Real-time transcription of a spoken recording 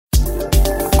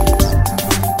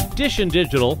Dish and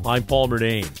Digital, I'm Paul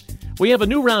Murnane. We have a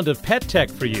new round of pet tech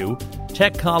for you.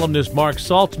 Tech columnist Mark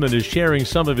Saltzman is sharing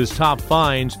some of his top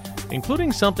finds,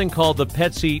 including something called the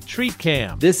Petzi Treat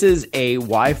Cam. This is a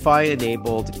Wi-Fi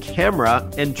enabled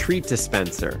camera and treat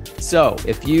dispenser. So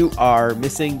if you are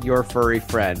missing your furry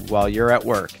friend while you're at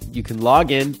work, you can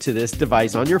log in to this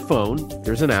device on your phone.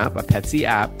 There's an app, a Petzi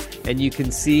app, and you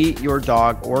can see your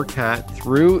dog or cat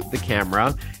through the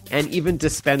camera and even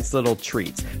dispense little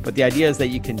treats. But the idea is that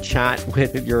you can chat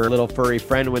with your little furry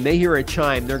friend. When they hear a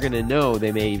chime, they're going to know.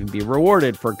 They may even be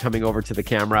rewarded for coming over to the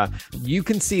camera. You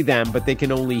can see them, but they can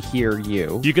only hear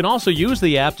you. You can also use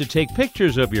the app to take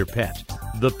pictures of your pet.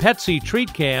 The Petzi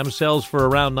Treat Cam sells for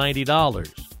around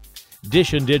 $90.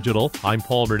 Dish and Digital, I'm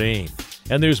Paul Murnane.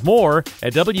 And there's more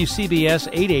at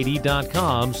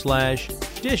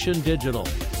WCBS880.com/Dish and Digital.